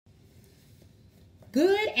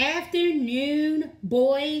Good afternoon,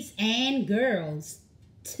 boys and girls.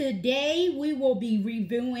 Today we will be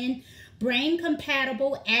reviewing brain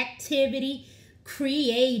compatible activity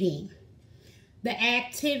creating. The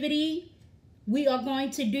activity we are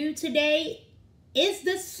going to do today is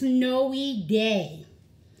the snowy day.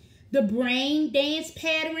 The brain dance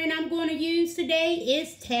pattern I'm going to use today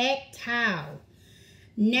is tactile.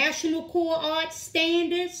 National Core Arts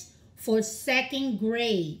Standards for 2nd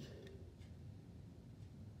grade.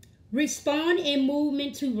 Respond in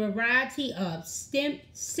movement to a variety of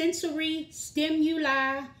sensory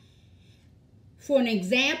stimuli. For an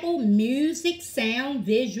example, music, sound,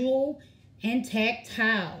 visual, and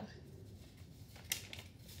tactile.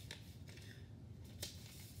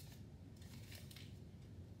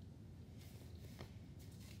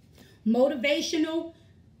 Motivational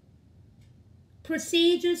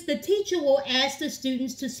procedures. The teacher will ask the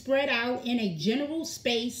students to spread out in a general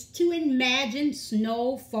space to imagine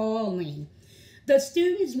snow falling. The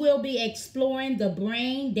students will be exploring the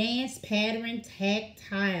brain dance pattern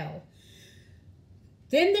tactile.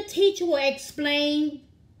 Then the teacher will explain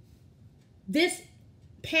this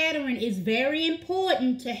pattern is very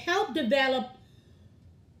important to help develop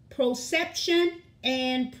proception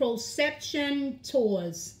and perception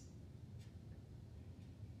towards.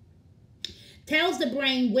 Tells the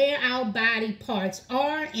brain where our body parts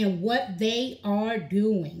are and what they are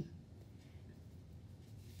doing.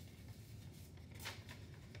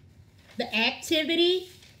 The activity,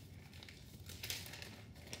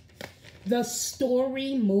 the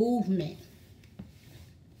story movement.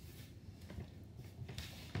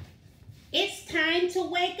 It's time to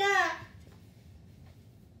wake up.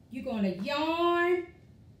 You're going to yawn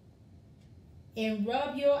and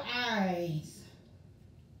rub your eyes.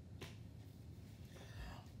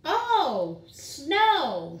 Oh,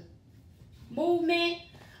 snow. Movement.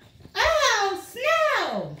 Oh,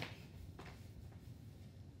 snow.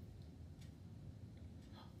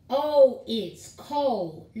 Oh, it's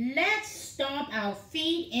cold. Let's stomp our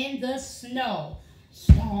feet in the snow.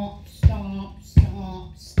 Stomp, stomp,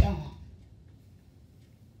 stomp, stomp.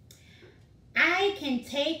 I can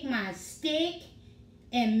take my stick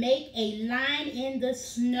and make a line in the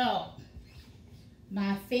snow.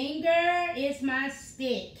 My finger is my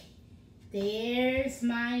stick. There's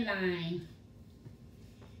my line.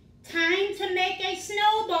 Time to make a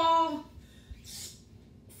snowball.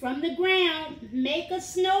 From the ground, make a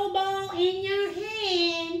snowball in your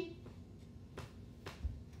hand.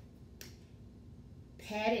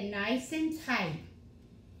 Pat it nice and tight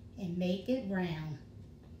and make it round.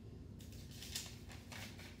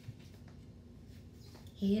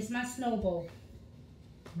 Here's my snowball.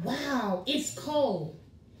 Wow, it's cold.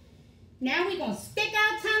 Now we're going to stick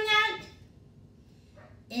our tongue out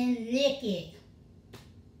and lick it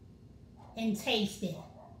and taste it.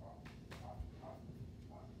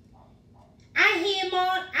 I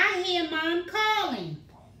hear mom calling.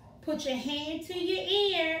 Put your hand to your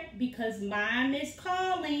ear because mom is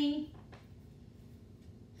calling.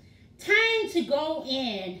 Time to go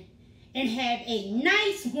in and have a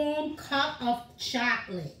nice warm cup of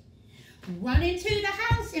chocolate. Run into the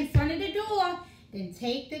house in front of the door, then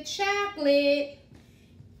take the chocolate,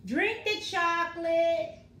 drink the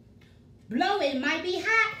chocolate, blow it, might be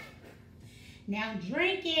hot. Now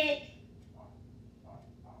drink it.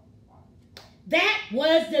 That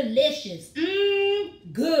was delicious.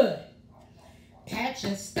 Good. Pat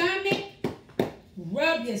your stomach,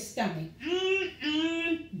 rub your stomach.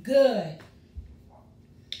 Good.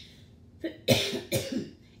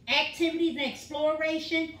 Activities and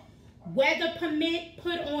exploration. Weather permit,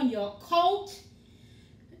 put on your coat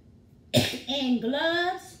and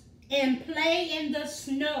gloves and play in the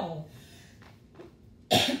snow.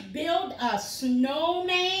 Build a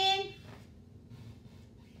snowman.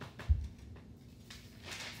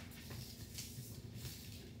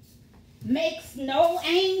 Make snow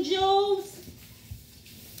angels.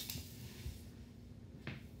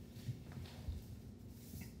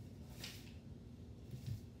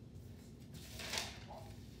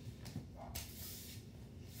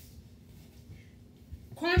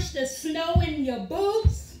 Crunch the snow in your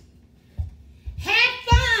boots. Have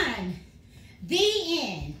fun. The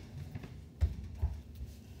end.